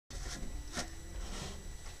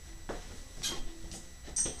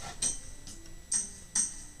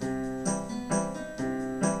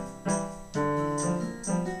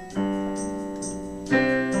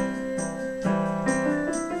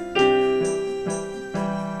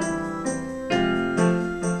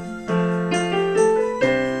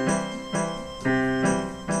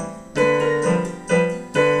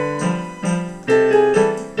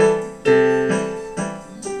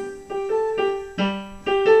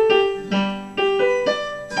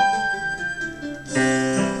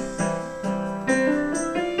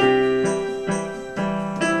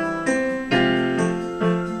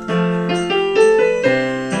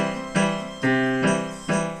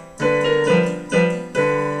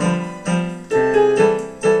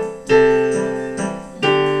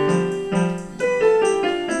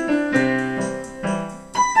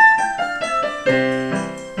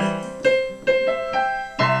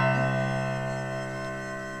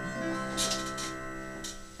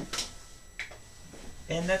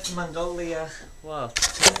And that's Mongolia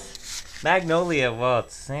Waltz. Magnolia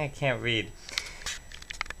Waltz. I can't read.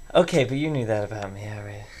 Okay, but you knew that about me,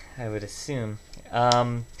 alright. I would assume.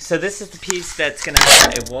 So this is the piece that's going to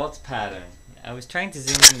have a waltz pattern. I was trying to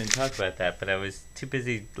zoom in and talk about that, but I was too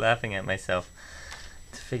busy laughing at myself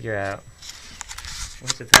to figure out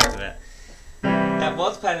what to talk about. That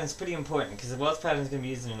waltz pattern is pretty important because the waltz pattern is going to be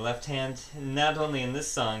used in your left hand, not only in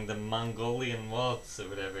this song, the Mongolian Waltz or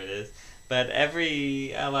whatever it is, but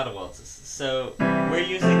a lot of waltzes. So we're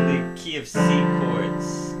using the key of C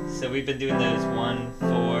chords. So we've been doing those 1,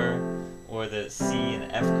 4, or the C and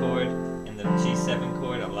F chord, and the G7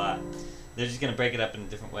 chord a lot. They're just going to break it up in a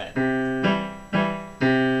different way.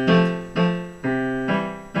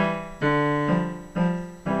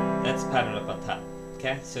 That's the pattern up on top.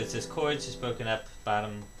 Okay? So it's just chords just broken up,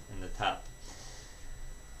 bottom and the top.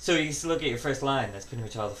 So you just look at your first line. That's pretty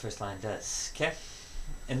much all the first line does. Okay?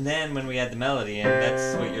 And then when we add the melody in,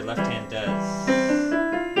 that's what your left hand does,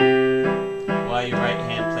 while your right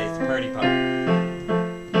hand plays the party part.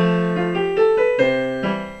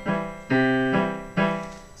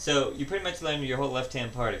 So you pretty much learn your whole left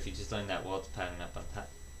hand part if you just learn that waltz pattern up on top.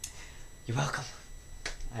 You're welcome.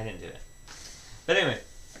 I didn't do it. But anyway,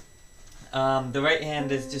 the right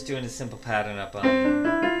hand is just doing a simple pattern up on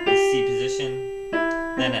the C position.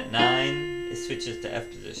 Then at 9, it switches to F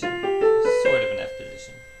position, sort of an F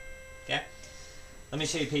position. Okay? Let me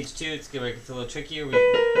show you page 2. It's where it gets a little trickier. We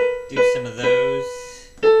do some of those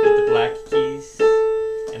with the black keys,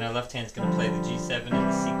 and our left hand's going to play the G7 and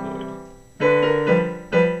the C chord.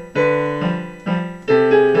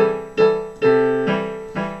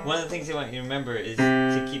 One of the things I want you to remember is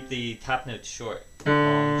to keep the top notes short.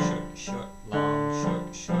 Long, short, short, long,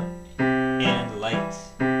 short, short, and light.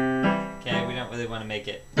 Okay, we don't really want to make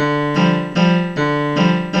it. You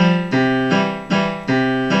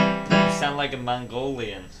sound like a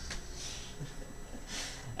Mongolian.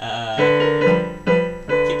 Keep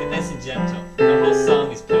it nice and gentle. The whole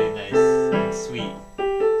song is pretty nice and sweet.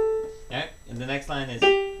 Alright, and the next line is.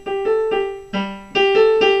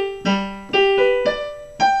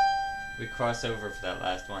 We cross over for that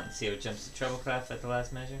last one. See how it jumps to treble clef at the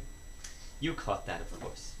last measure? You caught that, of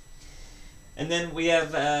course. And then we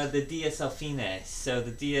have the dies al fine. So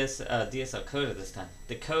the dies al coda this time.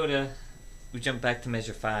 The coda, we jump back to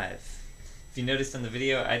measure 5. If you noticed on the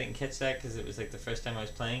video, I didn't catch that because it was like the first time I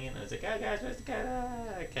was playing it. And I was like, oh gosh, where's the coda?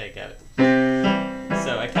 Okay, got it.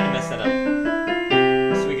 So I kind of messed that up.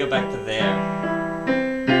 So we go back to there.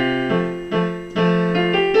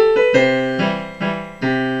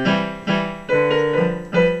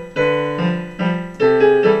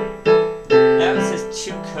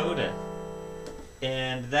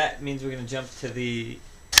 And that means we're going to jump to the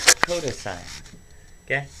coda sign.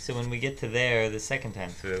 Okay? So when we get to there the second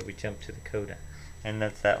time through, we jump to the coda. And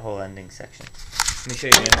that's that whole ending section. Let me show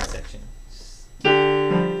you the ending section.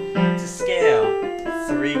 It's a scale.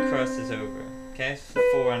 3 crosses over. Okay?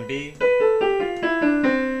 4 on B.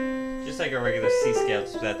 Just like a regular C scale,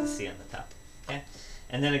 just without the C on the top. Okay?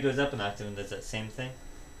 And then it goes up an octave and does that same thing.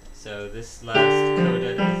 So this last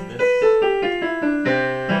coda is this.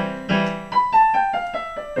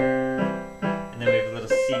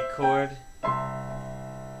 C chord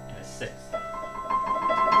and a 6th.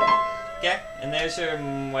 Okay, and there's your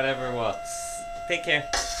whatever waltz. Take care.